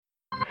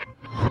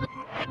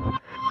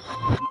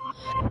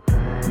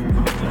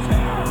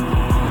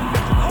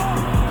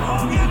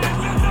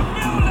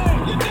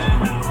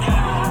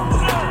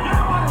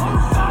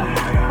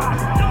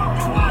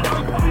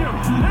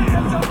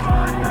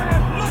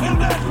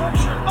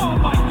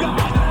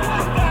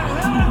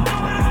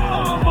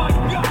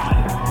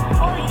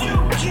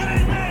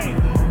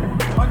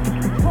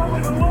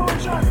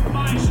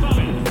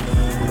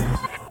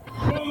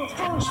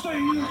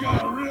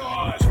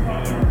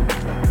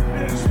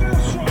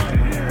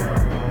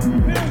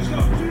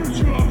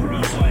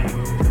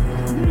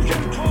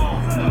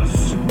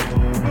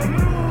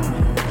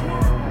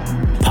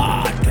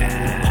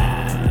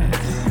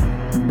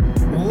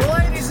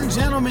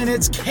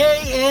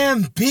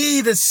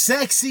DMB, the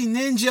sexy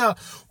ninja.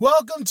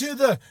 Welcome to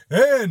the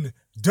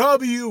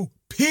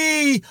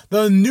NWP,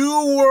 the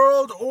New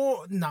World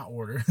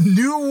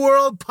New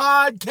World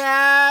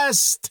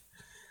Podcast.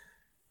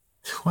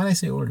 Why did I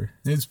say order?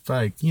 It's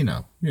like,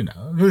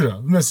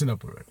 messing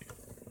up already.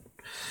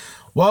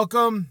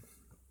 Welcome.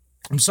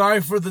 I'm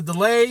sorry for the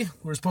delay. We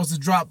were supposed to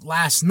drop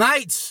last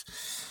night,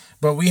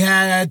 but we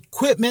had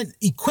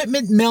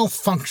equipment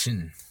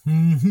malfunction.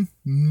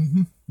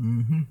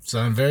 So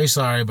I'm very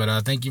sorry,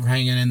 but thank you for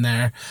hanging in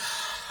there.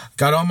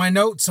 Got all my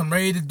notes. I'm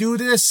ready to do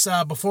this.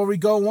 Before we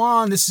go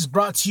on, this is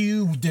brought to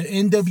you, the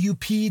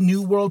NWP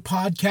New World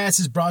Podcast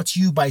is brought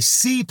to you by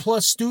C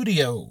Plus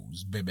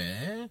Studios,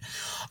 baby.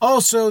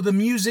 Also, the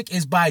music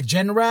is by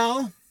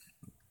General.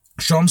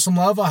 Show him some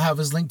love. I'll have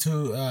his link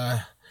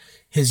to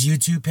his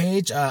YouTube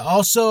page.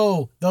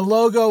 Also, the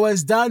logo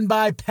is done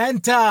by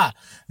Penta,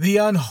 the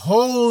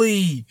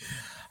Unholy.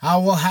 I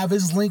will have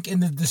his link in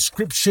the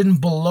description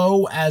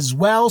below as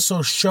well,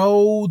 so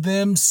show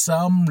them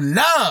some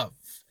love.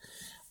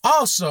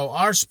 Also,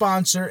 our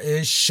sponsor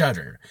is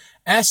Shudder,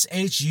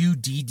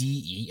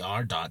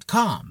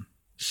 SHUDDER.com.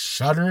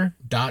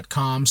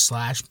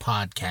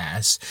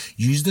 Shudder.com/podcast.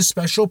 Use the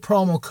special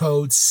promo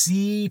code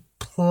C+.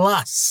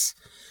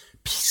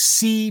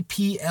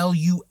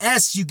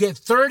 CPLUS. You get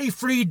 30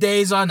 free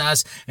days on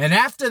us, and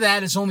after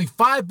that it's only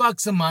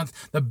 $5 a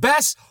month. The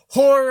best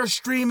horror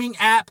streaming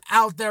app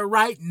out there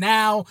right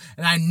now.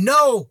 And I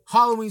know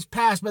Halloween's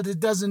past, but it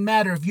doesn't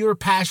matter. If you're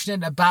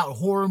passionate about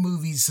horror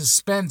movies,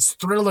 suspense,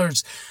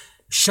 thrillers,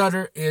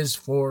 Shudder is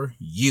for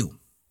you.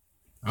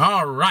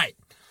 All right,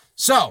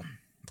 so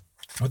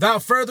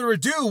without further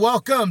ado,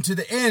 welcome to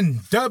the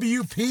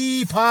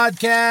NWP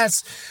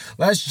podcast.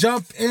 Let's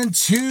jump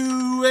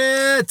into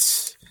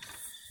it.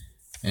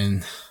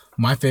 And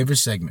my favorite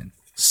segment,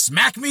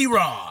 Smack Me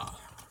Raw.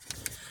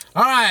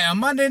 All right, on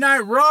Monday Night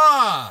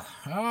Raw.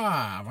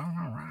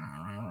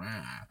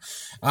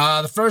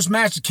 The first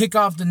match to kick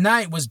off the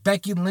night was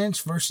Becky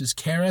Lynch versus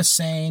Kairi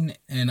Sane,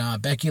 and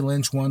Becky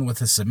Lynch won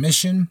with a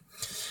submission.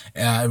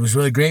 It was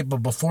really great,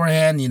 but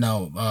beforehand,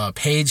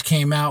 Paige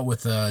came out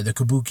with the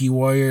Kabuki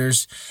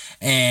Warriors,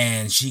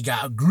 and she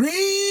got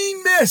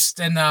green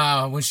mist, and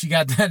when she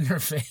got that in her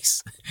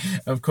face,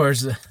 of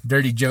course,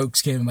 dirty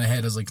jokes came in my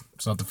head. I was like,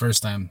 it's not the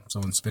first time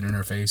someone spit in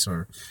her face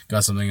or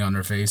got something on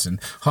her face, and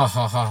ha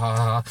ha ha ha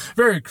ha.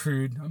 Very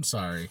crude. I'm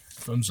sorry,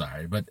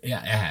 but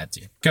yeah, I had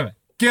to. Give it.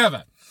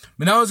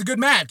 But that was a good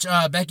match.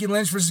 Becky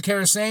Lynch versus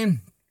Kairi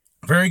Sane.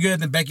 Very good.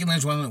 Then Becky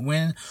Lynch won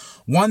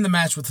the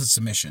match with a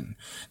submission.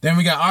 Then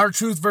we got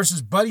R-Truth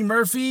versus Buddy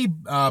Murphy.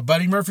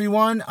 Buddy Murphy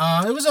won.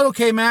 It was an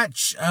okay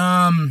match.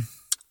 I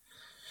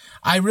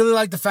really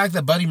like the fact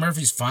that Buddy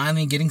Murphy's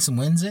finally getting some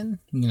wins in.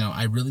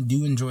 I really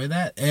do enjoy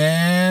that.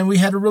 And we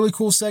had a really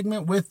cool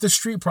segment with the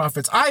Street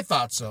Profits. I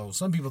thought so.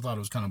 Some people thought it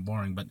was kind of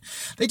boring, but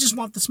they just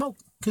want the smoke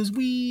because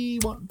we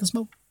want the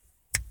smoke.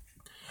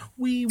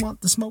 We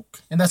want the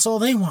smoke. And that's all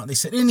they want. They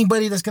said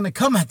anybody that's going to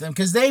come at them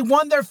because they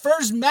won their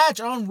first match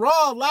on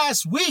Raw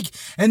last week.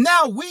 And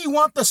now we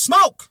want the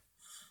smoke.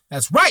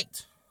 That's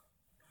right.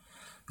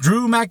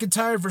 Drew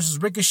McIntyre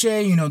versus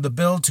Ricochet, the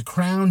build to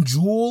Crown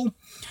Jewel.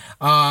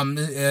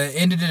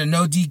 Ended in a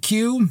no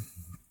DQ.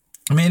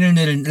 Ended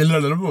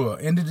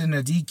in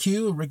a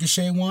DQ.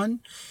 Ricochet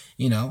won.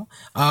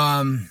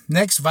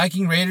 Next,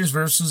 Viking Raiders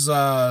versus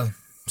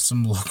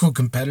some local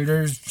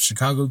competitors.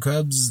 Chicago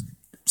Cubs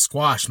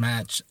squash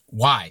match.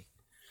 Why?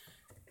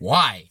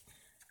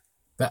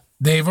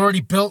 They've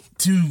already built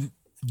to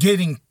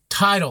getting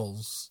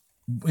titles.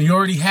 You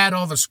already had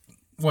all the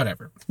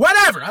whatever.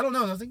 I don't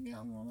know nothing.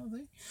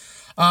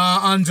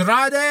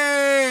 Andrade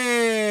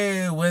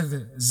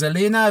with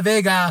Zelina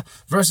Vega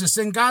versus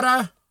Sin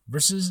Cara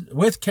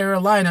with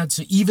Carolina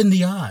to even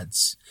the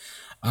odds.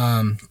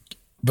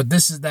 But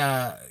this is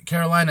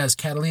Carolina's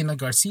Catalina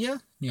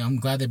Garcia. I'm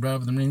glad they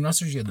brought up the ring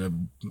rusters. She had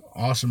an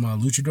awesome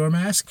luchador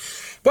mask.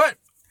 But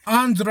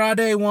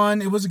Andrade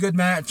won. It was a good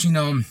match,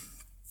 a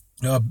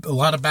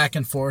lot of back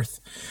and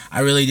forth. I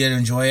really did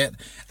enjoy it.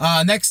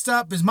 Next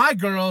up is my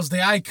girls, the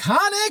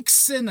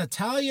Iconics, and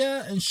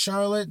Natalya and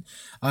Charlotte.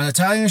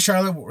 Natalya and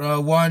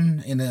Charlotte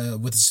won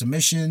with a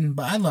submission,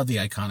 but I love the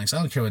Iconics. I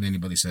don't care what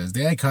anybody says.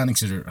 The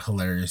Iconics are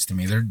hilarious to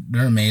me. They're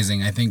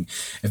amazing. I think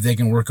if they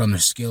can work on their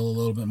skill a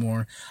little bit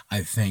more,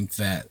 I think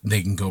that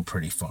they can go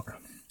pretty far.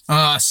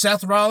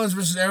 Seth Rollins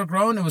versus Eric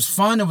Rowan. It was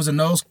fun. It was a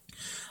nose.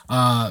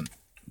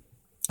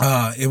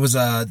 It was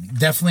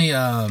definitely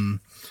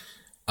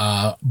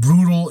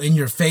brutal in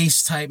your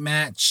face type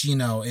match.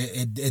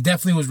 It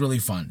definitely was really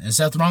fun. And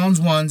Seth Rollins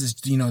won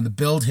to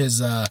build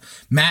his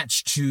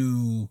match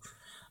to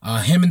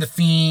him and the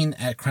Fiend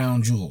at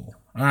Crown Jewel.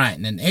 All right,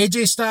 and then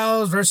AJ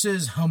Styles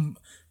versus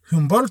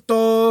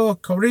Humberto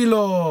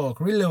Carrillo.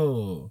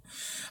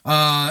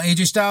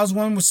 AJ Styles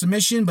won with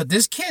submission, but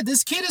this kid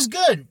is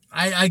good.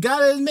 I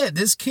gotta admit,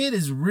 this kid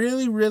is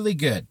really, really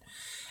good.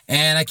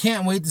 And I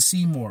can't wait to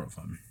see more of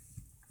him.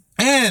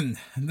 And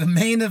the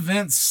main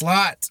event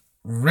slot,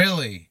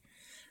 really?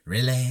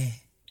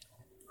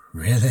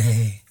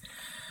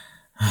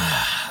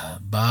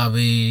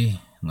 Bobby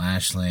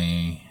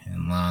Lashley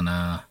and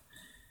Lana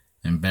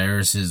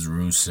embarrasses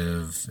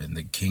Rusev in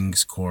the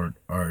King's Court,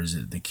 or is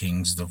it the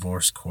King's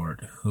Divorce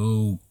Court?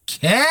 Who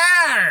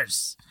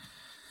cares?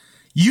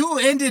 You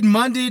ended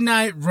Monday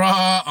Night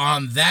Raw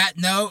on that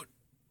note?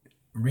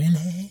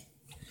 Really?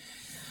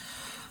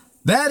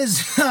 That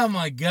is, oh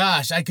my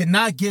gosh, I could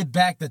not get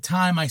back the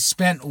time I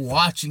spent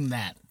watching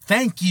that.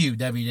 Thank you,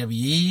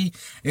 WWE.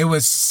 It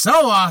was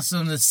so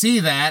awesome to see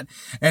that.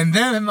 And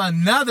then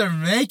another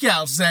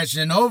makeout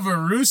session over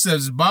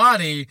Rusev's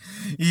body.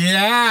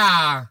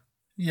 Yeah.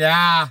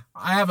 I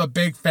have a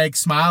big fake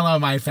smile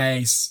on my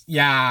face.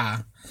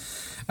 Yeah.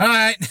 All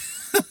right.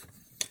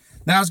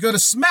 Now let's go to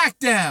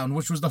SmackDown,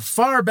 which was the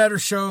far better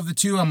show of the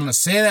two. I'm going to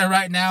say that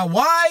right now.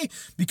 Why?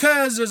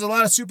 Because there's a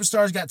lot of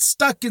superstars got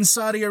stuck in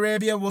Saudi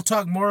Arabia. We'll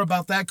talk more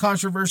about that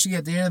controversy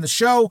at the end of the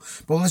show,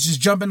 but let's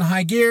just jump into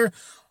high gear.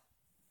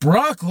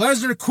 Brock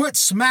Lesnar quit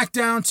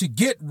SmackDown to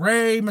get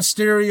Rey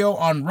Mysterio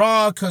on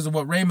Raw because of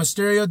what Rey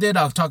Mysterio did.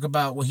 I'll talk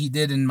about what he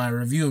did in my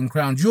review in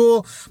Crown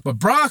Jewel. But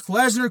Brock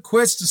Lesnar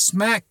quit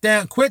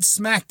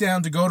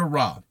SmackDown to go to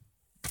Raw.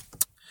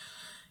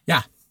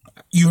 Yeah,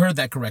 you heard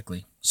that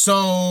correctly.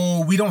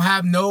 So we don't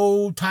have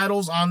no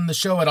titles on the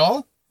show at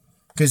all?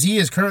 Because he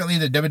is currently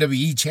the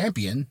WWE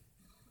champion.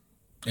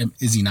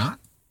 Is he not?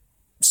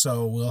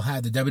 So we'll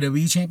have the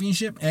WWE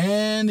championship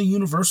and the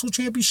Universal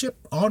championship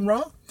on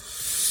Raw.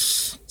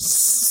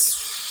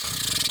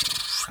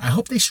 I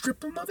hope they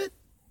strip him of it.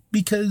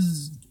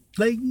 Because,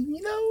 like,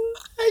 you know,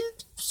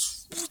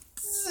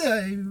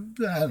 I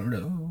don't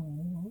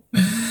know.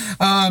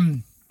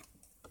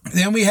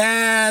 Then we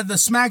had the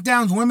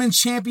SmackDown Women's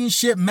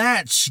Championship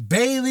match.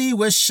 Bayley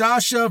with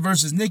Sasha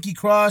versus Nikki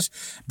Cross.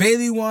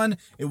 Bayley won.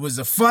 It was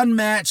a fun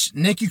match.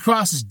 Nikki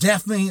Cross is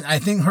definitely, I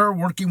think her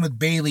working with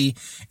Bayley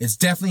is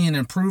definitely an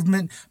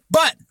improvement.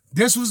 But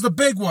this was the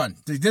big one.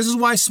 This is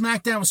why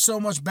SmackDown was so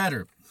much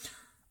better.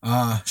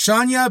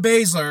 Shayna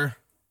Baszler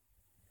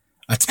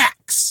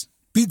attacks,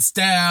 beats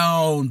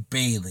down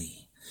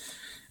Bayley,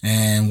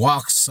 and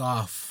walks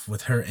off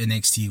with her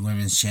NXT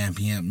Women's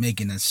Champion,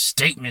 making a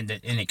statement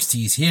that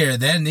NXT's here.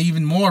 Then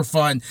even more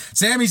fun,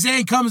 Sami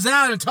Zayn comes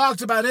out and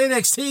talks about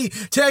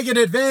NXT taking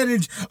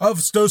advantage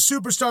of those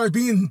superstars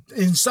being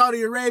in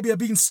Saudi Arabia,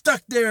 being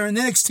stuck there, and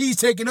NXT's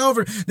taking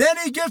over. Then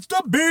he gets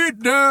the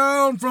beat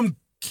down from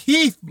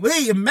Keith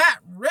Lee and Matt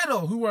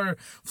Riddle, who are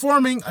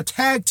forming a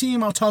tag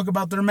team. I'll talk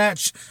about their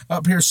match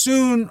up here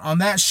soon on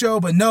that show,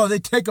 but no, they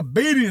take a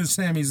beating of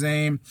Sami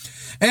Zayn.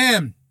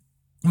 And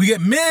we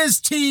get Miz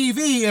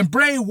TV, and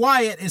Bray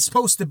Wyatt is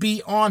supposed to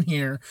be on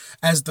here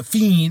as the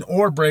Fiend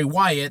or Bray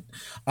Wyatt.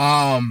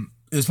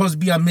 It was supposed to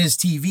be on Miz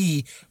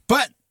TV,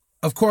 but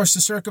of course, the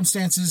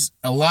circumstances,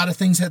 a lot of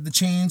things had to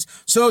change.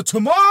 So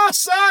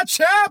Tommaso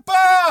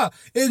Ciampa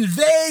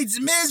invades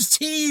Miz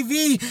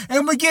TV,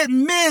 and we get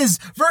Miz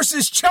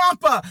versus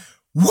Ciampa.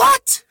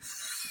 What?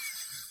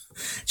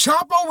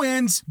 Ciampa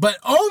wins, but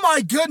oh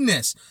my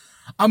goodness.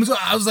 I was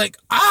like,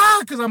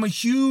 because I'm a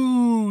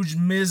huge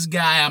Miz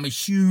guy. I'm a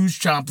huge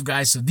Ciampa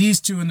guy. So these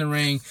two in the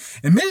ring.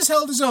 And Miz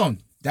held his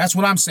own. That's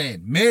what I'm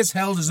saying. Miz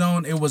held his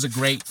own. It was a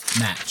great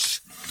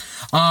match.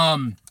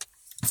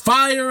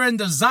 Fire and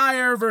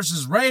Desire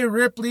versus Rhea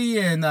Ripley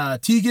and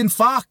Tegan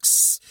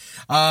Fox.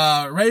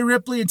 Rhea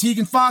Ripley and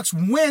Tegan Fox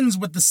wins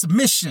with the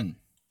submission.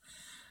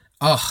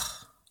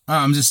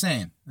 I'm just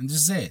saying.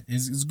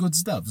 It's good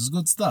stuff. It's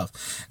good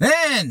stuff.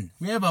 Then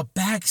we have a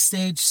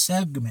backstage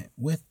segment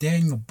with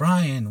Daniel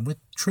Bryan, with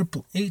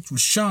Triple H, with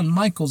Shawn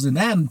Michaels and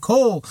Adam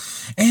Cole.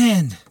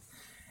 And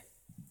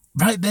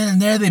right then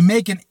and there, they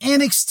make an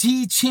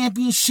NXT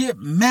championship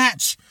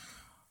match.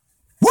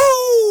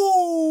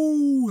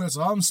 Woo! That's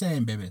all I'm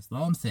saying, baby. That's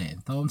all I'm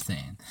saying.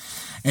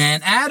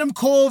 And Adam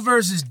Cole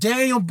versus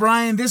Daniel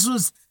Bryan. This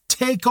was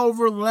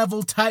takeover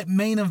level type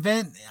main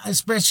event,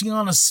 especially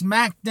on a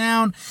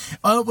SmackDown.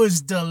 It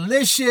was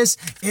delicious.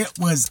 It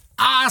was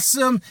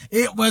awesome.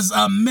 It was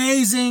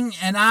amazing.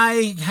 And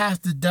I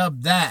have to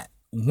dub that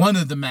one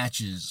of the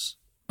matches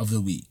of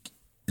the week.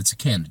 It's a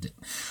candidate.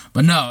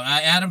 But no,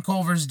 Adam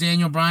Cole versus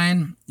Daniel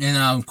Bryan. And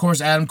of course,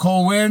 Adam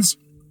Cole wins.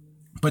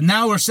 But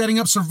now we're setting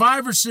up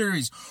Survivor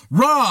Series.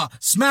 Raw,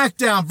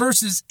 SmackDown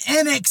versus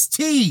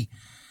NXT.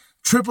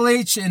 Triple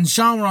H and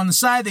Shawn were on the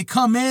side. They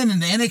come in,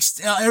 and the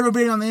NXT,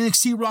 everybody on the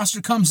NXT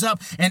roster comes up,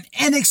 and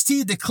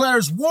NXT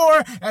declares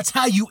war. That's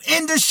how you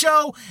end the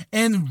show.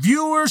 And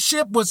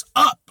viewership was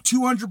up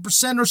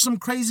 200% or some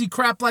crazy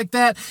crap like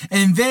that.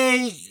 And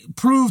they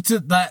proved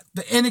that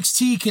the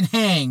NXT can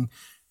hang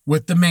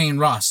with the main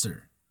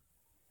roster.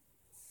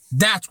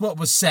 That's what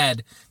was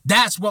said.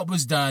 That's what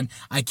was done.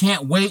 I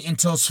can't wait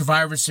until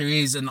Survivor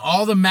Series and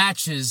all the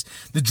matches,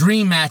 the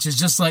dream matches,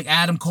 just like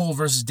Adam Cole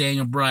versus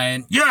Daniel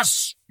Bryan.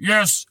 Yes,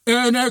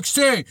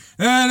 NXT.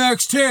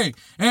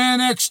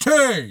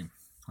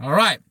 All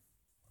right.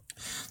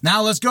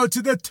 Now let's go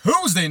to the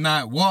Tuesday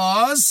Night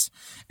Wars.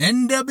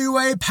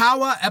 NWA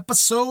Power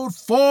Episode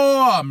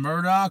 4.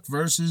 Murdoch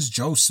versus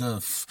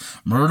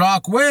Joseph.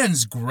 Murdoch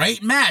wins.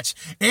 Great match.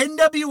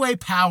 NWA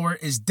Power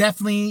is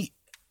definitely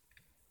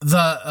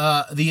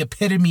the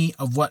epitome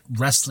of what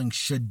wrestling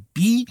should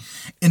be,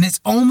 and it's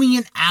only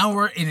an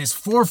hour and it's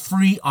for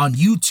free on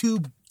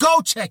YouTube.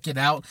 Go check it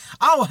out.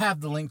 I will have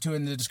the link to it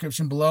in the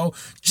description below.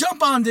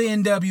 Jump on the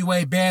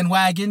NWA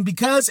bandwagon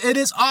because it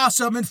is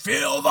awesome and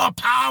feel the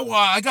power.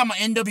 I got my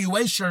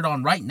NWA shirt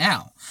on right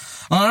now.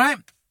 All right.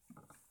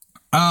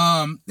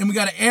 Then we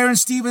got an Aaron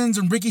Stevens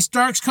and Ricky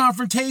Starks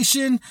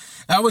confrontation.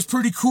 That was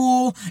pretty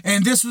cool.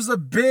 And this was a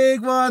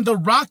big one. The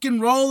Rock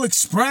and Roll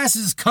Express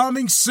is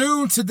coming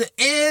soon to the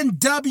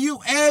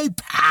NWA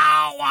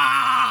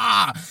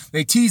Power.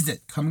 They teased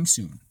it. Coming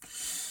soon.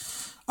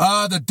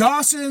 The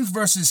Dawsons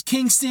versus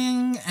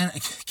Kingston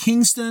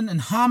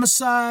and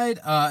Homicide.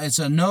 It's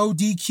a no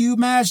DQ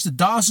match. The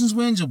Dawsons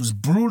wins. It was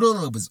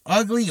brutal. It was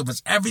ugly. It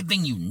was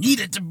everything you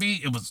needed to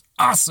be. It was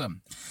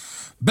awesome.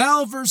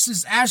 Bell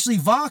versus Ashley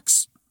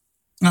Vox.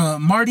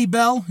 Marty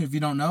Bell, if you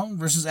don't know,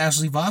 versus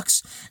Ashley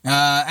Vox.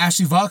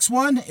 Ashley Vox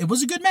won. It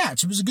was a good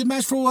match. It was a good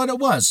match for what it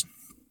was.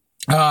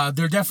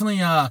 They're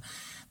definitely, I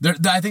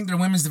think their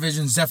women's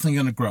division is definitely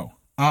going to grow.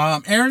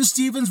 Aaron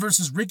Stevens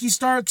versus Ricky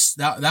Starks.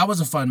 That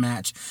was a fun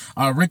match.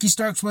 Ricky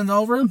Starks went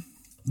over.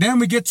 Then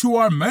we get to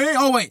our main.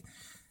 Oh, wait.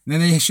 And then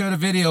they showed a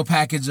video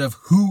package of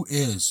Who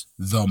is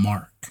the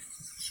Mark.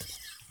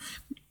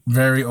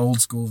 Very old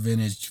school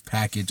vintage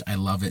package. I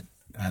love it.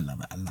 I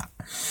love it a lot.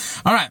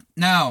 All right.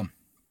 Now,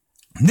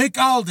 Nick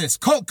Aldis,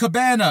 Colt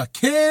Cabana,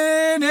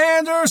 Ken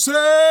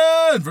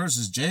Anderson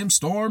versus James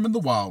Storm in the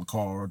wild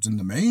cards in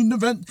the main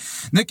event.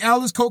 Nick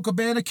Aldis, Colt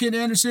Cabana, Ken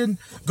Anderson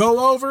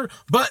go over.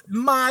 But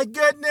my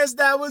goodness,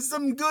 that was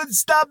some good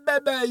stuff,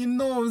 baby. You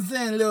know what I'm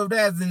saying? A little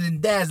razzling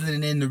and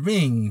dazzling in the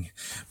ring.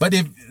 But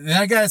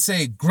I gotta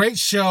say, great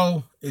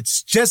show.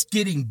 It's just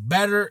getting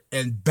better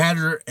and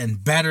better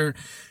and better.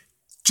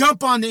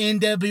 Jump on the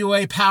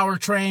NWA Power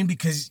Train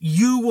because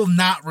you will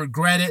not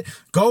regret it.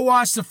 Go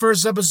watch the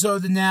first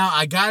episode now.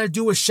 I got to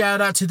do a shout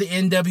out to the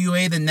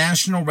NWA, the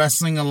National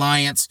Wrestling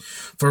Alliance,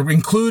 for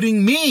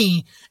including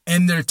me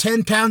in their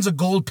 10 pounds of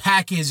gold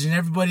package, and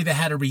everybody that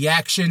had a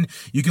reaction.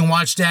 You can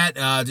watch that.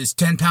 Just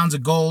 10 pounds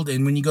of gold.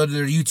 And when you go to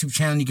their YouTube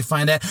channel, you can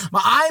find that.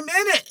 But I'm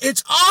in it.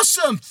 It's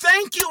awesome.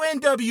 Thank you,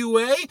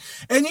 NWA.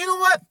 And you know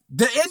what?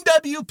 The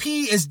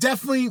NWP is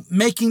definitely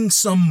making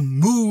some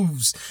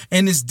moves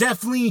and is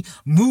definitely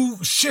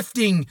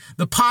shifting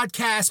the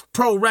podcast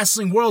pro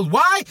wrestling world.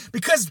 Why?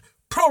 Because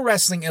Pro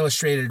Wrestling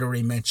Illustrated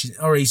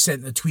already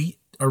sent a tweet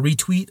or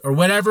retweet or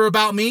whatever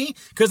about me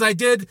because I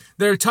did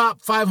their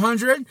top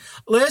 500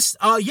 list.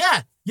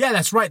 Yeah,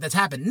 that's right. That's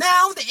happened.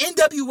 Now the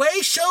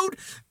NWA showed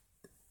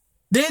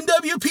the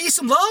NWP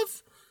some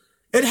love.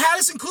 It had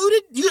us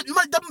included.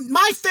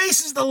 My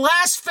face is the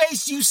last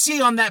face you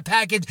see on that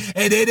package,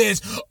 and it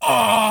is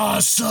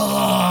awesome.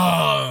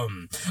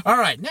 All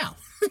right, now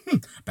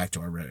back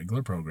to our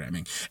regular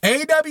programming.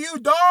 AW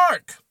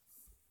Dark.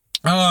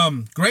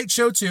 Great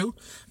show too.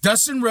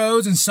 Dustin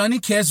Rhodes and Sonny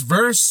Kiss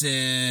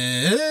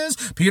versus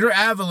Peter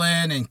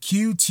Avalon and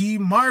QT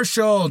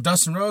Marshall.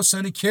 Dustin Rhodes,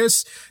 Sonny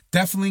Kiss,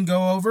 definitely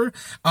go over.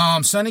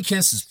 Sonny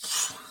Kiss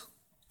is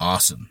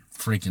awesome.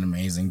 Freaking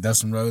amazing.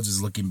 Dustin Rhodes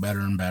is looking better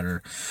and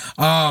better.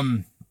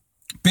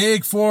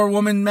 Big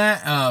four-woman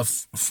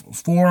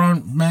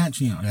four-arm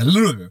match.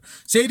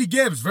 Sadie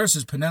Gibbs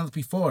versus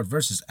Penelope Ford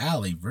versus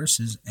Allie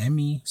versus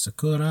Emi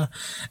Sakura.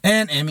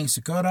 And Emi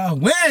Sakura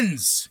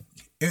wins.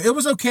 It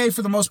was okay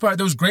for the most part.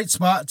 There was great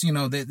spots.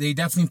 They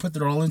definitely put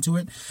their all into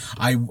it.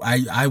 I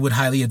would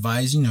highly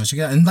advise, check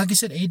it out. And like I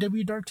said,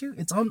 AW Dark 2,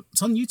 it's on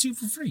YouTube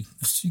for free.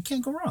 You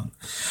can't go wrong.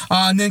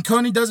 And then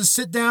Coney does a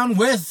sit down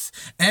with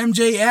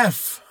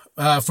MJF.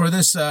 For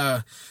this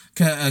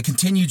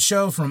continued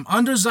show from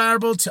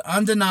undesirable to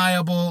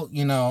undeniable,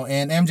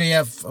 and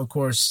MJF, of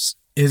course,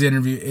 his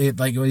interview,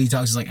 like when he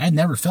talks, is like, I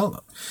never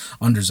felt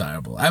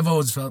undesirable. I've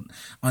always felt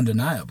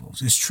undeniable.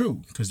 It's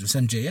true because it's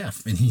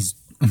MJF and he's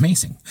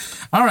amazing.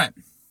 All right.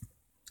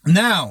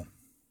 Now,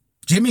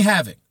 Jimmy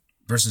Havoc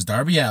versus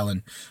Darby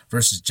Allin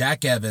versus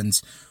Jack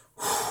Evans.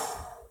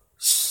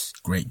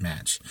 Great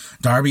match.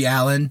 Darby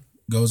Allin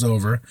goes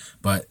over,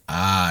 but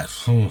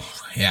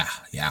yeah.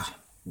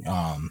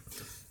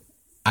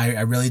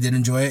 I really did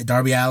enjoy it.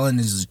 Darby Allin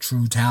is a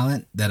true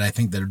talent that I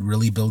think they're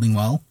really building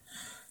well.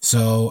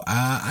 So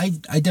I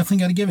definitely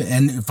got to give it.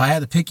 And if I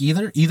had to pick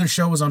either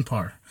show was on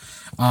par.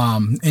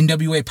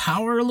 NWA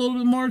Power a little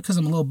bit more because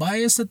I'm a little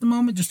biased at the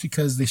moment just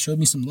because they showed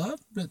me some love,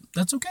 but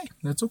that's okay.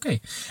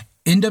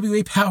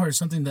 NWA Power is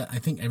something that I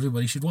think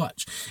everybody should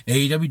watch.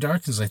 AEW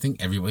Dark is I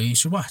think everybody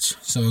should watch.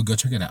 So go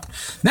check it out.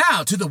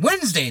 Now to the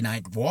Wednesday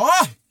night war.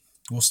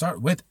 We'll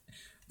start with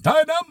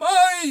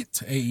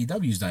Dynamite.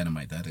 AEW's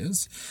Dynamite, that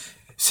is.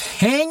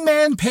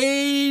 Hangman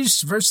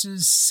Page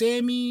versus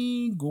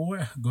Sammy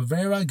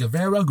Guevara.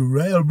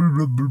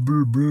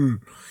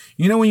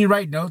 When you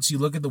write notes, you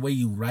look at the way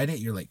you write it,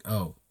 you're like,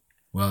 oh,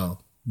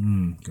 well,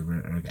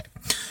 okay.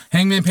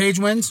 Hangman Page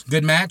wins.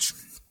 Good match.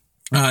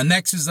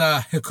 Next is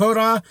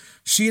Hikaru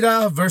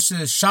Shida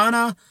versus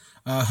Shana.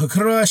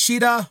 Hikaru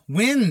Shida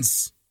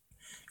wins.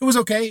 it was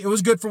okay. It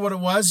was good for what it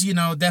was.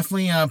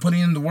 Definitely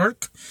putting in the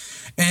work.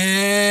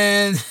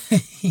 And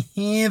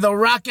the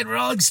Rock and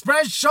Roll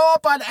Express show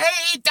up on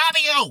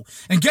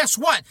AEW. And guess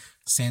what?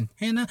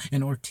 Santana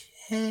and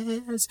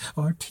Ortiz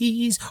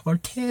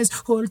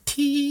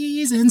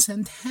and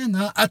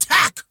Santana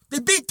attack. They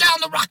beat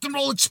down the Rock and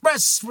Roll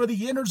Express, for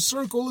the Inner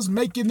Circle is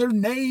making their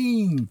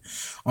name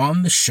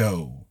on the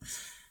show.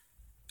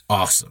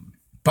 Awesome.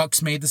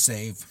 Bucks made the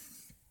save.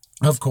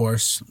 Of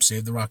course,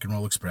 saved the Rock and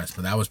Roll Express,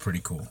 but that was pretty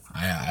cool.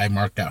 I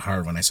marked out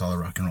hard when I saw the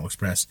Rock and Roll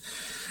Express.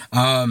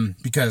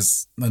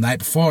 Because the night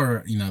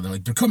before, they're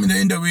like, they're coming to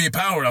NWA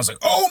Power. And I was like,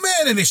 oh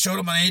man, and they showed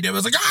up on AEW. I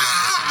was like,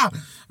 ah!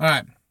 All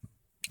right.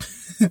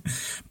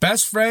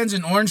 Best Friends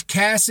and Orange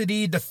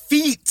Cassidy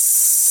defeats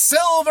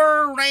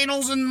Silver,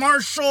 Reynolds, and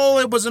Marshall.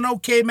 It was an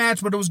okay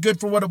match, but it was good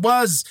for what it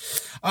was.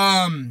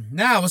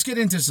 Now let's get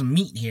into some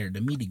meat here.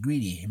 The meaty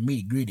gritty.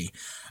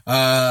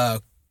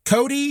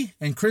 Cody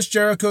and Chris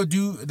Jericho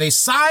they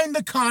signed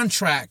the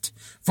contract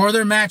for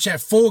their match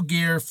at Full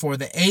Gear for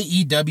the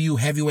AEW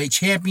Heavyweight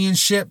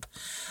Championship.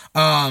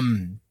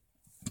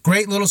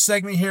 Great little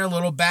segment here, a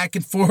little back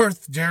and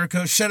forth.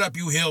 Jericho, shut up,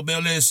 you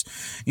hillbillies.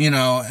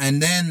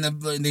 And then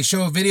they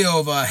show a video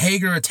of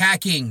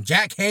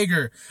Jack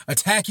Hager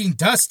attacking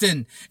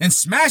Dustin and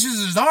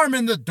smashes his arm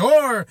in the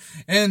door.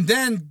 And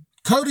then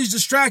Cody's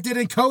distracted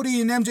and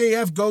Cody and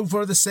MJF go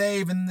for the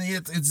save, and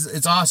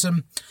it's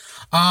awesome.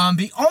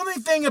 The only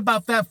thing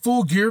about that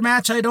Full Gear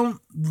match I don't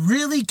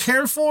really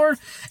care for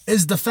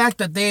is the fact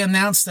that they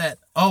announced that,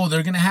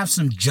 they're going to have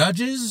some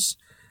judges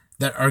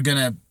that are going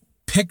to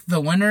pick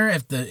the winner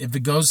if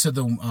it goes to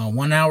the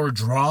 1 hour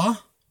draw.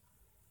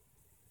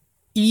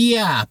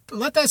 Yeah,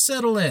 let that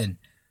settle in.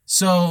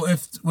 So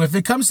if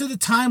it comes to the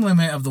time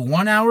limit of the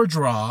 1 hour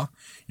draw,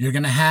 you're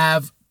going to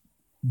have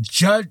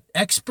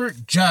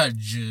expert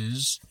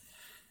judges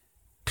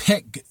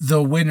pick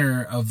the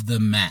winner of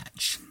the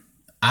match.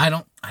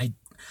 I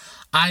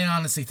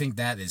honestly think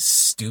that is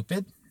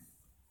stupid.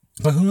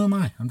 But who am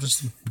I? I'm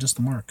just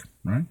the mark,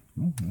 right?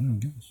 I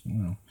guess.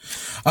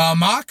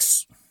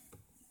 Mox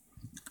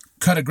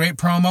cut a great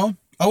promo.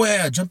 Oh,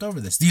 yeah, I jumped over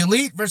this. The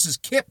Elite versus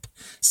Kip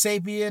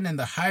Sabian and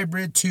the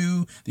Hybrid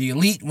 2. The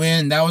Elite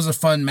win. That was a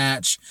fun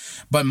match.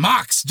 But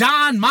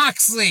Jon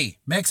Moxley,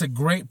 makes a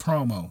great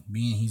promo,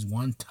 being he's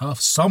one tough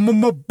son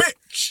of a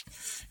bitch.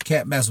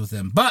 Can't mess with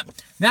him.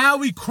 But now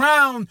we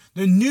crown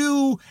the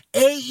new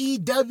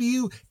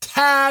AEW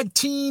Tag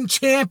Team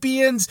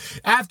Champions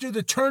after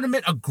the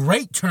tournament. A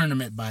great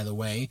tournament, by the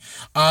way.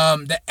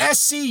 The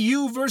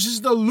SCU versus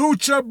the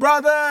Lucha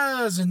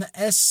Brothers. And the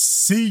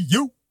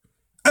SCU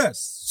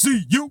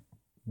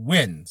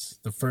wins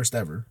the first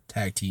ever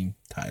tag team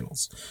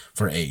titles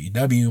for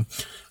AEW.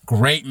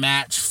 Great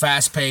match,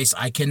 fast paced.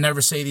 I can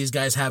never say these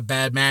guys have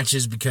bad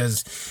matches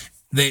because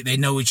they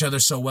know each other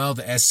so well.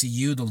 The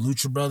SCU, the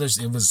Lucha Brothers,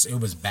 it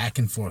was back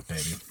and forth,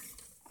 baby.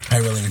 I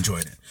really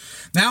enjoyed it.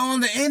 Now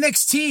on the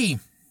NXT.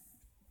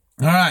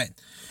 All right.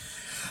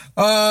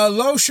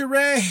 Lo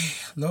Sherry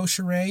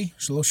versus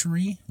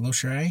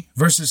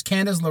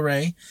Candice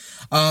LeRae.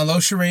 Lo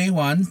Sherry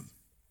won.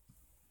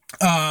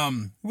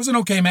 It was an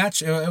okay match.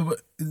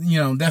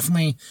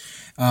 Definitely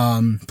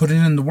put it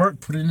in the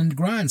work, put it in the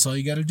grind. That's all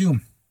you got to do.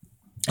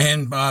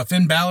 And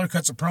Finn Balor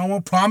cuts a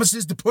promo,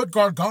 promises to put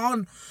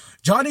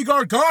Johnny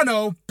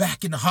Gargano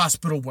back in the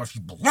hospital where he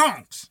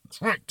belongs.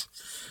 That's right.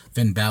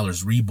 Finn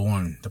Balor's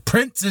reborn. The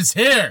Prince is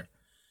here.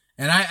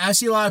 And I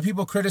see a lot of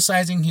people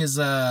criticizing his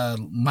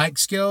mic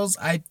skills.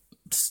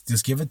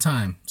 Just give it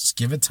time.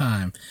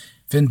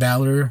 Finn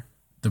Balor,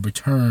 the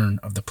return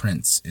of the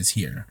Prince, is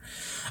here.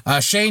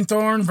 Shane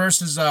Thorne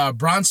versus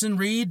Bronson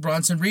Reed.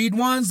 Bronson Reed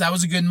won. That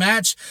was a good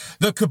match.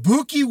 The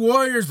Kabuki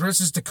Warriors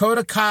versus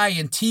Dakota Kai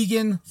and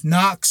Tegan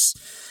Knox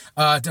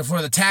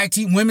for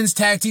the women's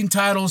tag team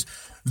titles.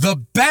 The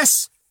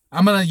best,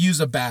 I'm going to use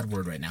a bad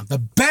word right now, the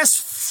best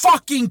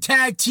fucking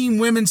tag team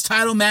women's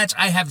title match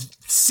I have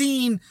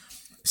seen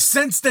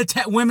since the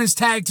women's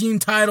tag team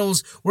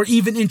titles were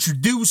even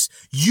introduced.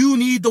 You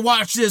need to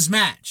watch this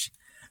match.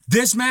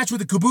 This match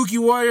with the Kabuki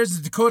Warriors,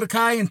 the Dakota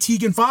Kai and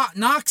Tegan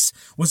Knox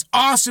was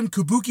awesome.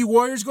 Kabuki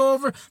Warriors go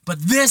over, but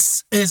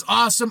this is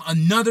awesome.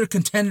 Another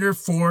contender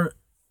for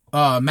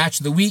match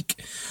of the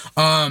week.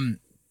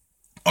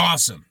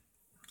 Awesome.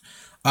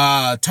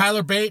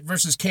 Tyler Bate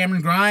versus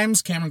Cameron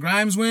Grimes. Cameron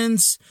Grimes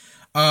wins.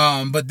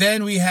 But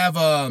then we have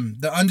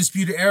the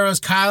Undisputed Era's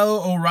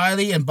Kyle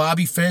O'Reilly and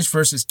Bobby Fish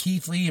versus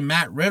Keith Lee and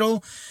Matt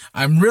Riddle.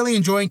 I'm really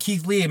enjoying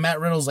Keith Lee and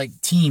Matt Riddle's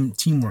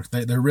teamwork.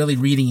 They're really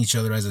reading each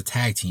other as a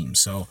tag team.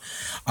 So,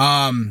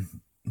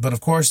 but of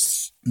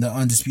course, the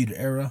Undisputed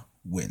Era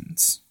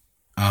wins.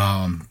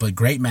 But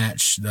great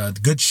match.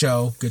 Good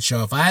show.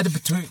 If I had to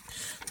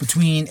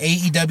between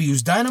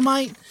AEW's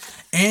Dynamite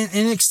and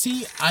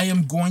NXT, I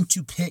am going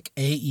to pick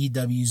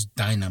AEW's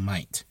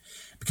Dynamite.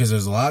 Because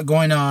there's a lot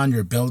going on.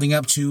 You're building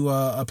up to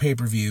a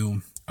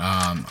pay-per-view.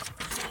 And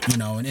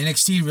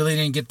NXT really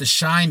didn't get the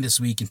shine this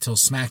week until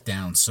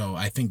SmackDown. So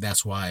I think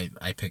that's why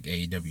I picked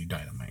AEW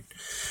Dynamite.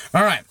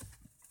 All right.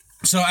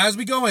 So as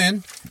we go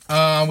in,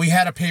 we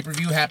had a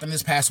pay-per-view happen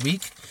this past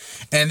week,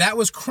 and that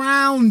was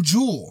Crown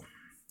Jewel.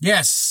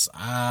 Yes,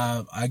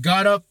 I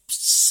got up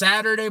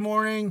Saturday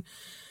morning,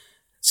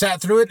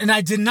 sat through it, and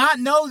I did not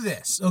know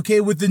this.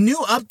 Okay, with the new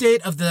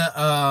update of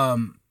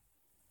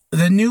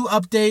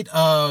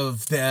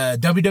the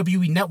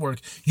WWE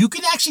Network, you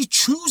can actually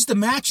choose the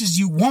matches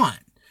you want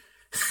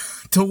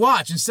to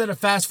watch instead of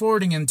fast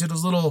forwarding into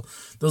those little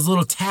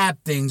tab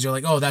things. You're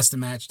like, oh, that's the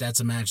match, that's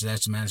a match,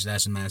 that's a match,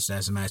 that's a match,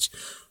 that's a match,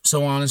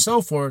 so on and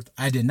so forth.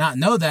 I did not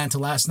know that until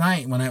last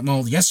night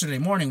yesterday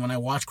morning when I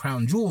watched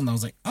Crown Jewel, and I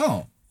was like,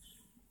 oh,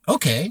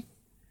 okay,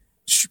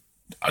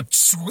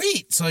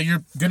 sweet. So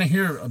you're gonna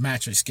hear a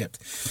match I skipped.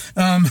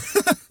 All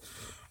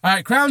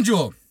right, Crown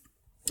Jewel.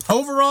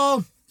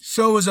 Overall,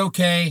 show was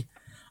okay.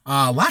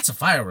 Lots of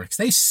fireworks.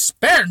 They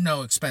spared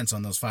no expense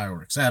on those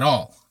fireworks at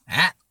all.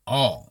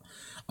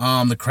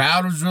 The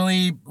crowd was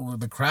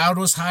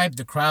hyped.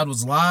 The crowd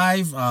was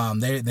live.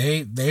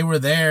 They were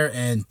there,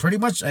 and pretty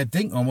much, I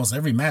think almost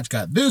every match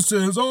got, "This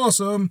is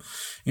awesome,"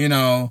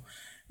 and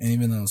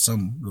even though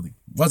some really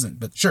wasn't,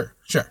 but sure.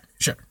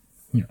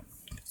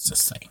 It's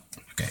just saying.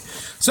 Okay.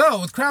 So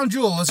with Crown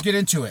Jewel, let's get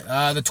into it.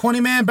 The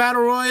 20-man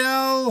battle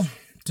royale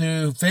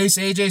to face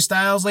AJ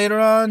Styles later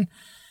on.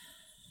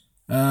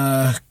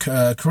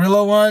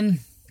 Carrillo won.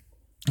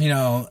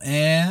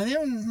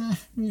 And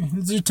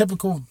it's a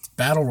typical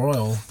battle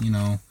royal,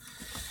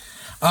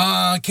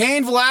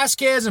 Cain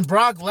Velasquez and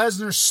Brock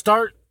Lesnar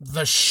start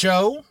the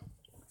show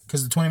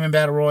because the 20-man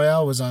battle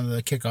royale was on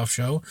the kickoff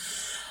show.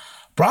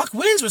 Brock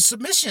wins with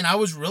submission. I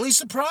was really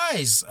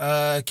surprised.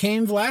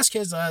 Cain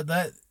Velasquez,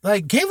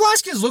 Cain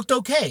Velasquez looked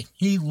okay.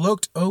 He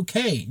looked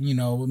okay.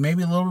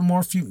 Maybe a little bit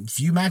more,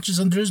 few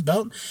matches under his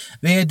belt.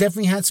 They had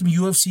definitely had some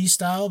UFC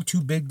style, two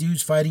big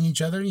dudes fighting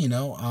each other.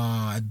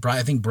 I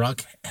think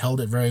Brock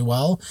held it very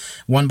well,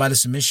 won by the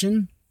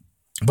submission.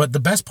 But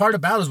the best part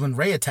about it is when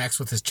Ray attacks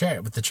with the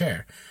chair.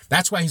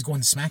 That's why he's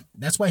going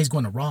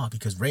to Raw,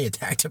 because Ray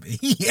attacked him.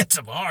 He hits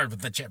him hard with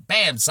the chair.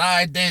 Bam,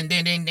 side, ding,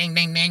 ding, ding, ding,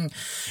 ding, ding.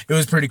 It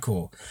was pretty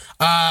cool.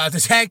 The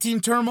tag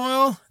team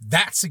turmoil,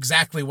 that's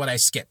exactly what I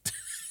skipped.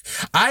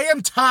 I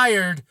am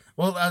tired.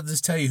 Well, I'll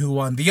just tell you who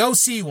won. The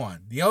OC won.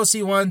 The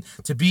OC won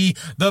to be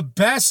the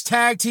best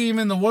tag team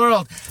in the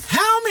world.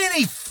 How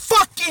many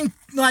fucking,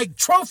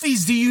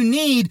 trophies do you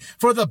need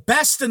for the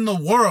best in the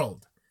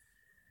world?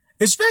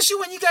 Especially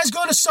when you guys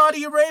go to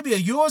Saudi Arabia.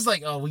 You always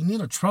oh, we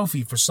need a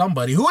trophy for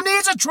somebody. Who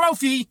needs a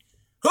trophy?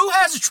 Who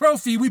has a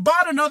trophy? We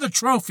bought another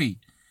trophy.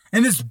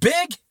 And it's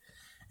big.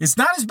 It's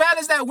not as bad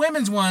as that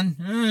women's one,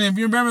 if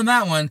you remember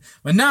that one.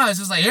 But no, it's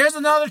just here's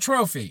another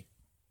trophy.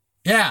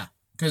 Yeah,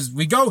 because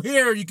we go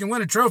here, you can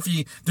win a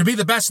trophy to be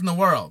the best in the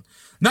world.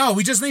 No,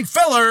 we just need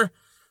filler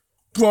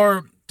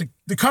to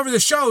cover the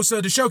show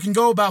so the show can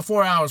go about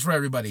 4 hours for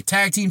everybody.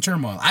 Tag team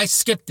turmoil. I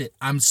skipped it.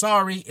 I'm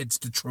sorry. It's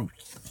the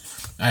truth.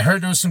 I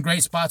heard there was some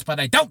great spots, but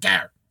I don't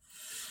care.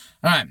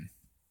 All right.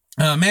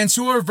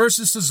 Mansoor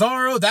versus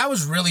Cesaro. That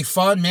was really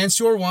fun.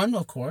 Mansoor won,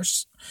 of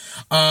course.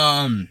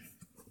 I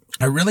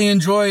really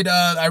enjoyed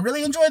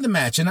the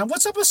match. And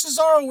what's up with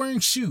Cesaro wearing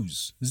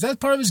shoes? Is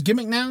that part of his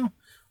gimmick now?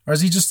 Or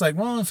is he just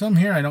well, if I'm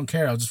here, I don't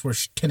care. I'll just wear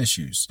tennis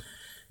shoes.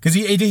 Because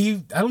has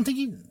he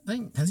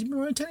been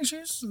wearing tennis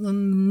shoes on the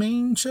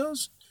main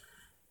shows?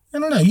 I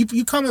don't know.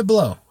 You comment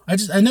below. I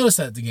noticed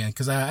that again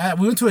because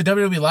we went to a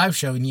WWE live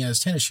show and he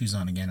has tennis shoes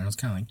on again. And I was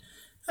kind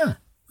of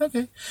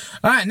okay.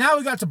 All right, now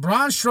we got the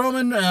Braun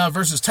Strowman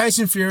versus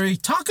Tyson Fury.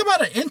 Talk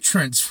about an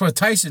entrance for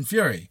Tyson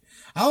Fury.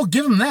 I'll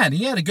give him that.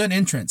 He had a good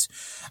entrance.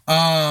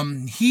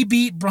 He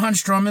beat Braun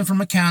Strowman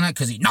from a count out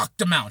because he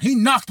knocked him out. He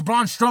knocked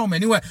Braun Strowman.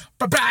 He went,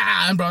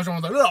 bah, and Braun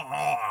Strowman was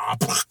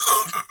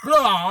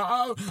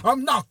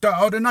I'm knocked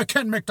out and I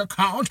can't make the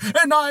count.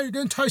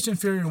 And Tyson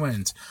Fury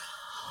wins.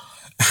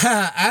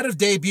 Out of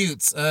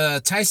debuts,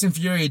 Tyson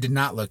Fury did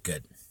not look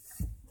good.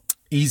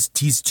 He's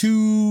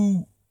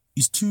too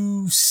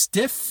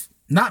stiff.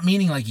 Not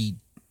meaning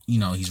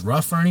he's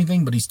rough or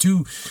anything, but he's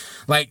too,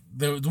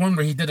 the one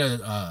where he did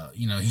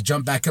he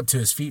jumped back up to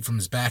his feet from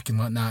his back and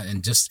whatnot,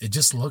 and it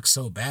just looks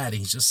so bad.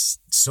 He's just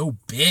so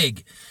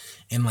big,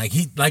 and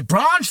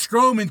Braun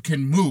Strowman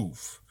can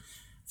move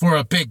for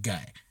a big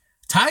guy.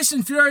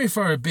 Tyson Fury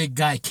for a big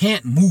guy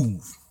can't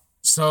move.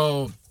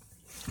 So.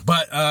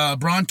 But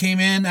Braun came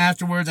in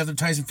afterwards after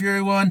Tyson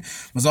Fury won,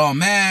 was all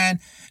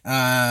mad,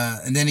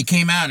 and then he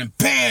came out and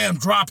bam,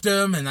 dropped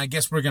him, and I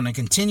guess we're going to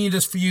continue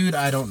this feud.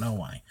 I don't know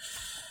why,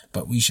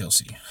 but we shall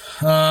see.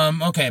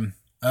 Okay,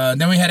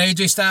 then we had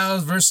AJ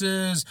Styles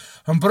versus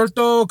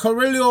Humberto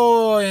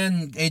Carrillo,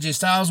 and AJ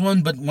Styles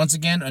won, but once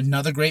again,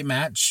 another great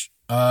match.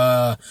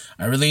 I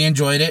really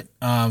enjoyed it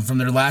from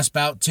their last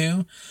bout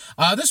too.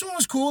 This one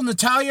was cool.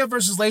 Natalya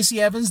versus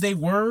Lacey Evans, they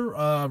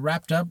were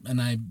wrapped up,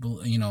 and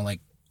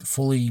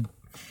fully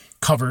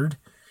covered,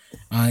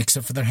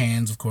 except for their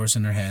hands, of course,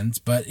 and their heads.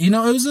 But, it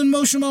was an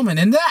emotional moment.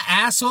 And that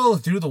asshole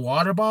threw the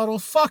water bottle.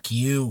 Fuck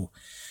you.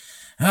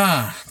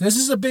 This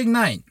is a big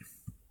night.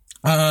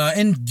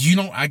 And,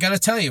 I gotta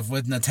tell you,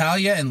 with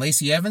Natalya and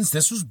Lacey Evans,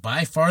 this was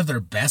by far their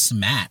best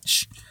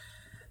match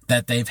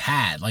that they've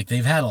had.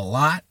 They've had a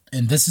lot,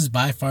 And this is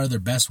by far their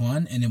best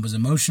one. And it was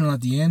emotional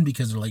at the end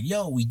because they're like,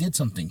 yo, we did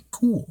something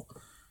cool.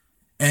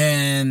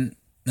 And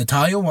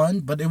Natalya won,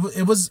 but it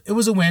was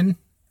a win.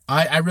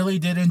 I really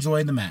did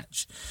enjoy the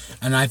match.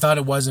 And I thought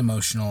it was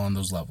emotional on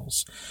those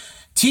levels.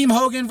 Team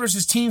Hogan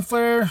versus Team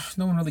Flair.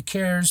 No one really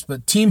cares,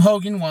 but Team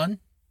Hogan won.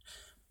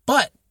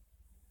 But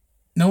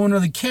no one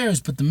really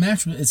cares, but the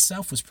match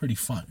itself was pretty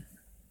fun.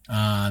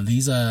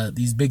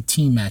 These big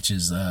team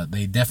matches,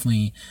 they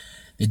definitely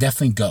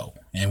go.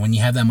 And when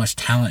you have that much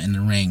talent in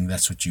the ring,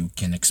 that's what you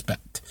can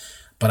expect.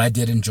 But I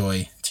did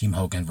enjoy Team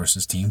Hogan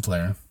versus Team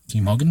Flair.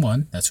 Team Hogan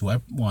won. That's who I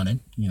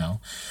wanted,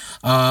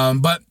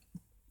 But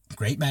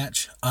great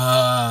match.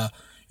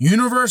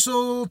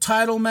 Universal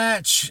title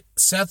match.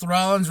 Seth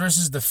Rollins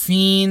versus The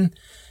Fiend.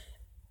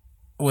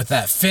 With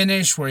that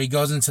finish where he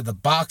goes into the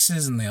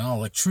boxes and they all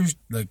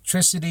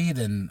electricity,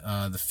 then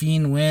the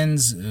Fiend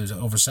wins. It was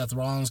over Seth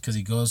Rollins because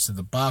he goes to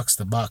the box.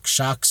 The box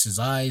shocks his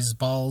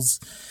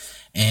balls.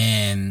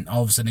 And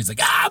all of a sudden he's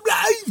like, I'm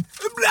blinded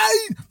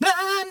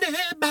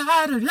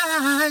by the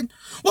light.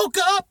 Woke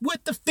up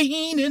with the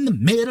Fiend in the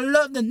middle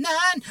of the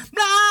night.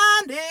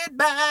 Blinded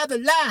by the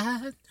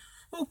light.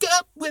 Woke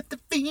up with the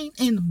Fiend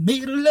in the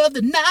middle of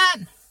the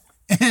night.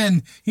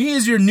 And he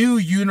is your new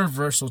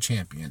Universal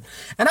Champion.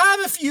 And I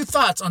have a few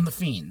thoughts on The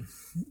Fiend.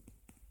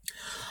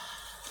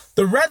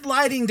 The red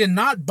lighting did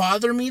not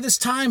bother me this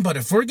time, but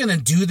if we're going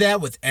to do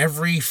that with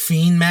every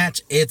Fiend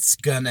match, it's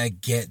going to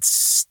get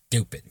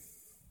stupid.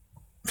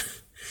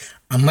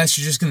 Unless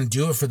you're just going to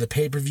do it for the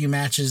pay-per-view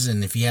matches,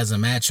 and if he has a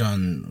match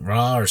on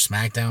Raw or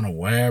SmackDown or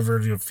wherever,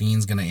 the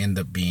Fiend's going to end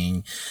up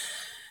being.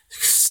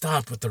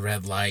 Stop with the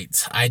red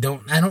lights. I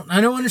don't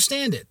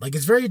understand it. Like,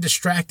 it's very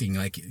distracting.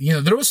 Like,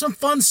 there was some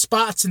fun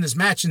spots in this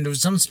match, and there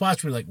was some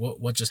spots where like,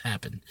 what just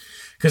happened?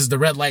 Because the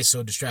red light's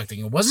so distracting.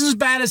 It wasn't as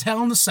bad as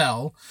Hell in a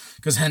Cell,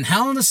 because in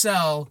Hell in a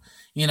Cell,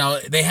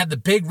 they had the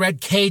big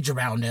red cage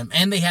around him,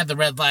 and they had the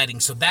red lighting.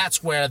 So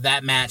that's where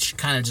that match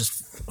kind of just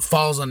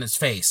falls on its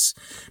face,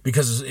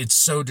 because it's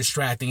so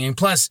distracting. And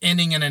plus,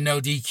 ending in a no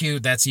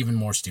DQ, that's even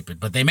more stupid.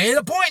 But they made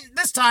a point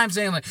this time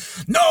saying like,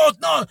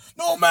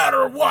 no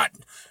matter what,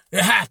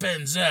 it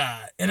happens.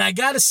 And I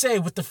gotta say,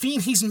 with The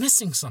Fiend, he's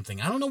missing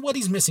something. I don't know what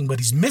he's missing, but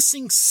he's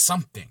missing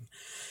something.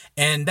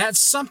 And that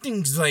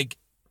something's like,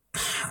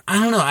 I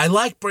don't know. I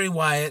like Bray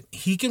Wyatt.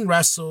 He can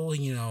wrestle,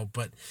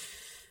 but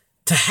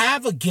to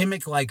have a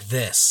gimmick like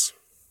this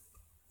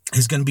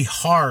is going to be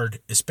hard,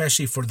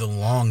 especially for the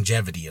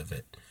longevity of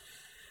it.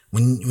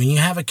 When you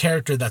have a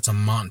character that's a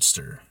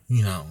monster,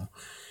 and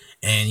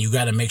you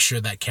got to make sure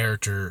that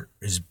character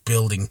is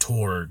building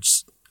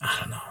towards, I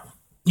don't know.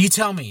 You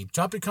tell me.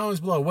 Drop your comments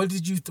below. What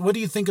do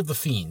you think of The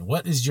Fiend?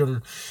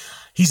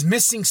 He's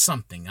missing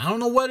something. I don't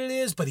know what it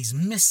is, but he's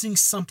missing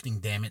something,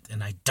 damn it,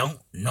 and I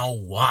don't know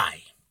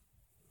why.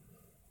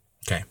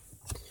 Okay.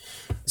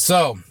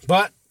 So,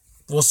 but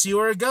we'll see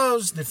where it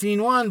goes. The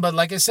Fiend won, but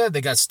like I said,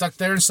 they got stuck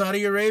there in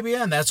Saudi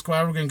Arabia, and that's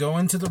why we're going to go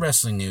into the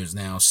wrestling news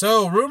now.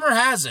 So, rumor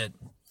has it,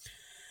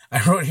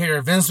 I wrote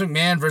here, Vince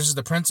McMahon versus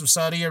the Prince of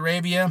Saudi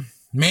Arabia.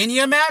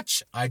 Mania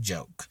match? I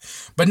joke.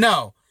 But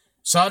no,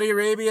 Saudi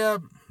Arabia,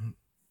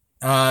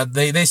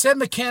 they said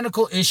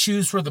mechanical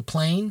issues for the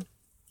plane,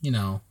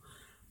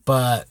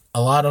 but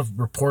a lot of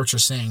reports are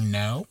saying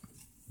no,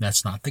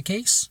 that's not the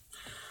case.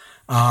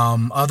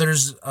 Other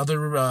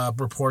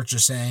reports are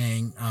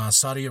saying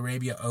Saudi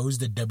Arabia owes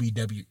the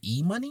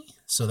WWE money,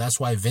 so that's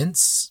why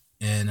Vince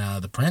and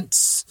the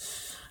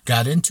Prince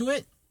got into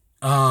it,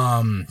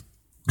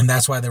 and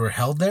that's why they were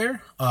held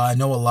there. I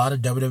know a lot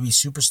of WWE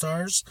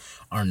superstars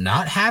are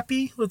not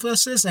happy with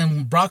this,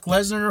 and Brock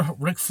Lesnar,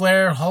 Ric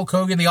Flair, Hulk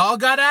Hogan, they all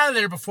got out of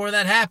there before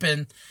that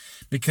happened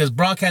because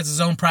Brock has his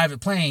own private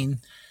plane,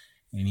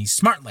 and he's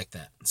smart like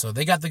that, so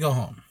they got to go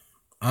home.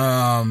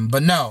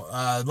 But no,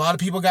 a lot of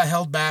people got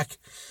held back,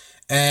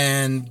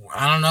 and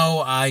I don't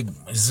know,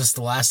 is this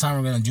the last time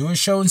we're going to do a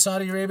show in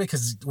Saudi Arabia?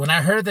 Because when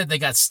I heard that they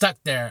got stuck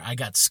there, I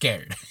got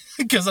scared,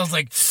 because I was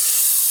like,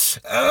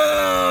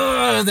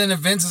 then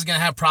Vince is going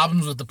to have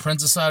problems with the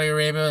Prince of Saudi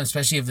Arabia,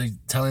 especially if they're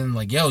telling him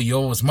like, yo, you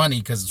owe us money,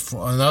 because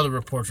another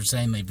reports are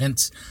saying that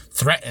Vince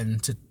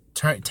threatened to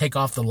take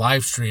off the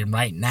live stream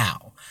right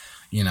now,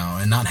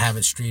 and not have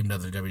it streamed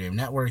on the WWE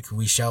Network.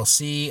 We shall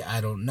see.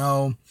 I don't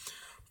know,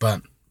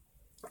 but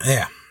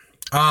yeah.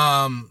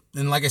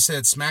 And like I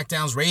said,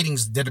 SmackDown's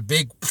ratings did a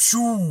big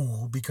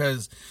shoo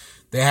because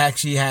they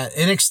actually had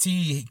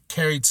NXT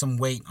carried some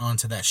weight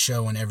onto that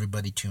show and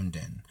everybody tuned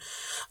in.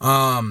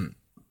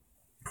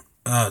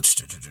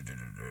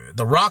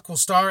 The Rock will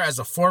star as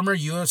a former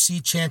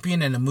UFC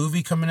champion in a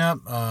movie coming up.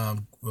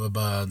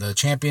 The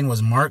champion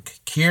was Mark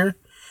Keir.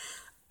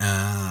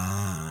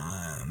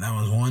 That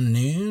was one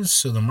news.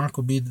 So The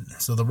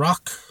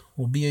Rock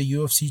will be a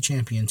UFC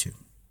champion too.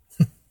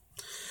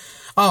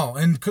 Oh,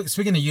 and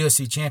speaking of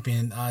UFC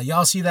champion,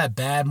 y'all see that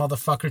bad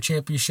motherfucker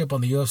championship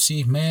on the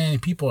UFC? Man,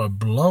 people are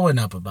blowing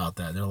up about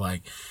that. They're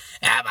like,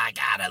 oh my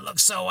God, it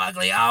looks so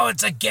ugly. Oh,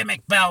 it's a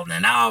gimmick belt,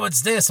 and oh,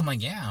 it's this. I'm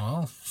like, yeah,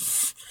 well,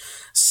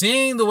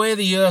 seeing the way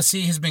the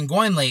UFC has been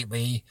going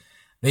lately,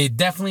 they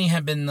definitely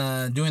have been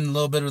doing a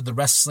little bit of the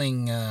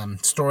wrestling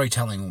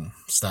storytelling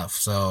stuff.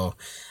 So,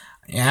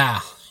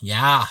 yeah.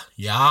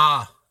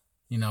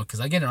 You know, because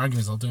I get in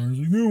arguments all the time.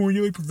 Like, no,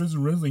 you like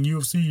professional wrestling?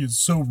 UFC is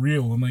so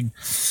real. I'm like,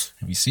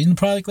 have you seen the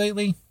product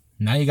lately?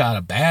 Now you got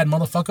a bad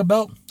motherfucker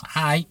belt?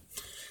 Hi.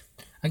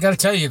 I gotta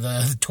tell you,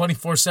 the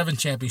 24/7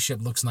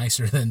 championship looks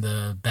nicer than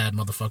the bad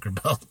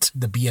motherfucker belt,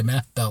 the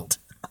BMF belt.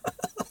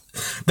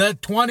 The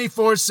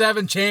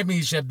 24/7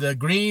 championship, the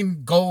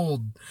green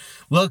gold,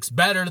 looks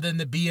better than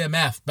the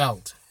BMF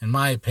belt, in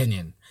my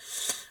opinion.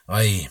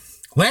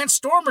 Lance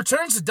Storm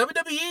returns to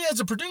WWE as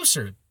a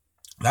producer.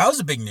 That was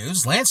a big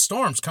news. Lance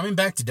Storm's coming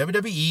back to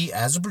WWE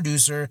as a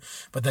producer,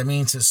 but that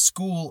means his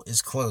school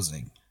is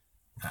closing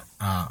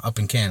up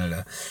in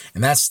Canada.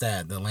 And that's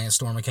that, the Lance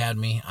Storm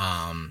Academy.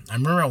 I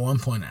remember at one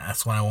point,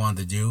 that's what I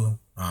wanted to do.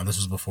 This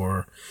was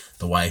before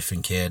the wife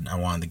and kid. I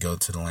wanted to go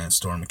to the Lance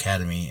Storm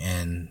Academy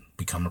and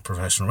become a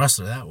professional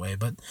wrestler that way,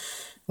 but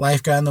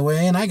life got in the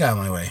way and I got in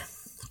my way.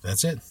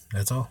 That's it.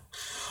 That's all.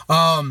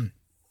 Let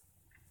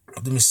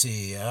me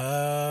see.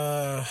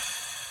 That's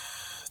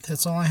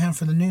all I have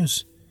for the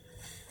news.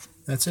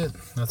 That's it.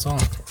 That's all.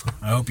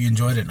 I hope you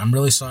enjoyed it. I'm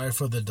really sorry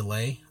for the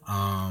delay.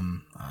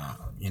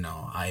 You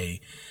know, I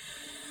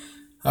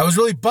was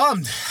really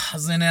bummed. I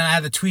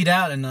had to tweet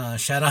out and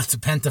shout out to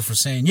Penta for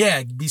saying,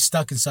 yeah, be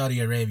stuck in Saudi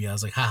Arabia. I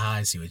was like, haha,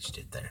 I see what you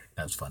did there.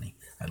 That was funny.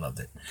 I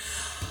loved it.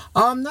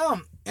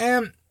 No,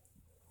 and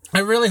I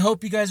really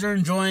hope you guys are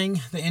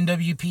enjoying the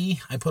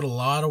NWP. I put a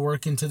lot of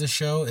work into the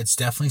show. It's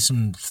definitely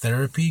some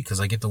therapy because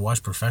I get to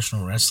watch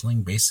professional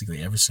wrestling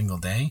basically every single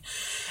day.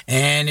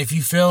 And if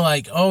you feel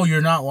like, oh,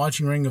 you're not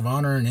watching Ring of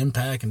Honor and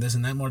Impact and this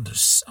and that more,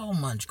 there's so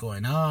much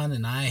going on.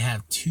 And I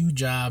have 2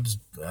 jobs.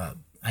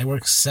 I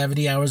work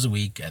 70 hours a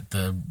week at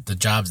the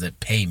jobs that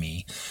pay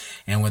me.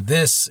 And with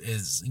this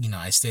is, you know,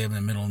 I stay up in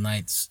the middle of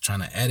nights trying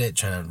to edit,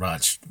 trying to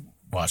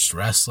watch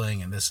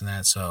wrestling and this and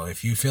that. So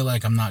if you feel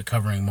like I'm not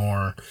covering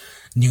more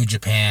New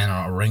Japan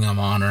or Ring of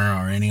Honor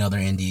or any other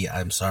indie,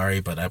 I'm sorry,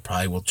 but I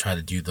probably will try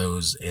to do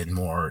those in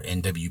more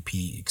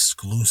NWP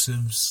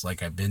exclusives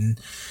like I've been,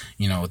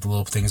 you know, with the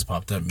little things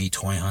popped up, me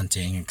toy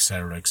hunting,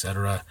 etc.,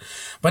 etc.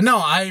 But no,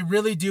 I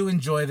really do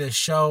enjoy this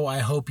show. I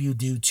hope you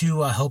do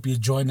too. I hope you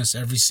join us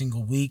every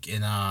single week.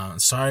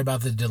 And sorry about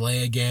the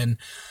delay again.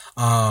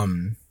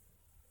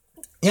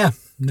 Yeah,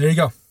 there you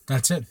go.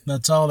 That's it.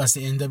 That's all. That's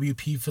the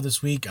NWP for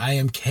this week. I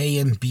am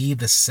KMB,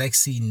 the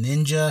Sexy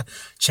Ninja.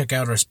 Check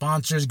out our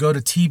sponsors. Go to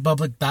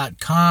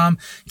tpublic.com.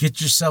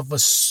 Get yourself a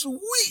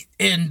sweet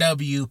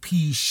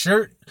NWP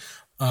shirt.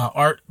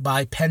 Art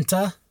by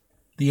Penta,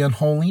 the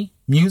Unholy.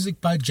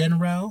 Music by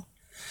General.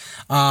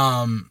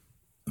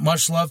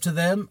 Much love to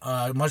them.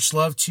 Much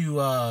love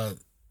to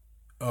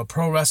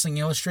Pro Wrestling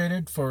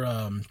Illustrated for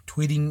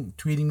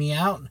tweeting me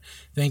out.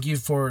 Thank you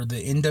for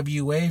the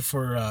NWA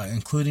for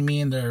including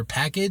me in their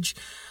package.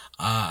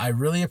 I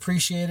really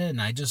appreciate it,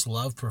 and I just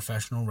love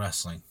professional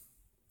wrestling.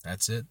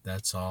 That's it.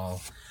 That's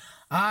all.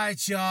 All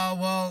right, y'all.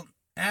 Well,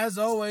 as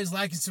always,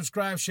 like and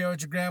subscribe. Share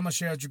with your grandma.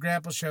 Share with your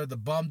grandpa. Share with the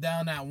bum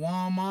down at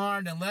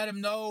Walmart. And let him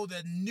know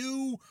the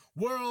New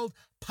World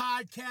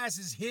Podcast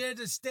is here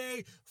to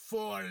stay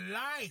for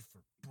life,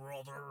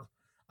 brother.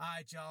 All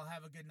right, y'all.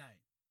 Have a good night.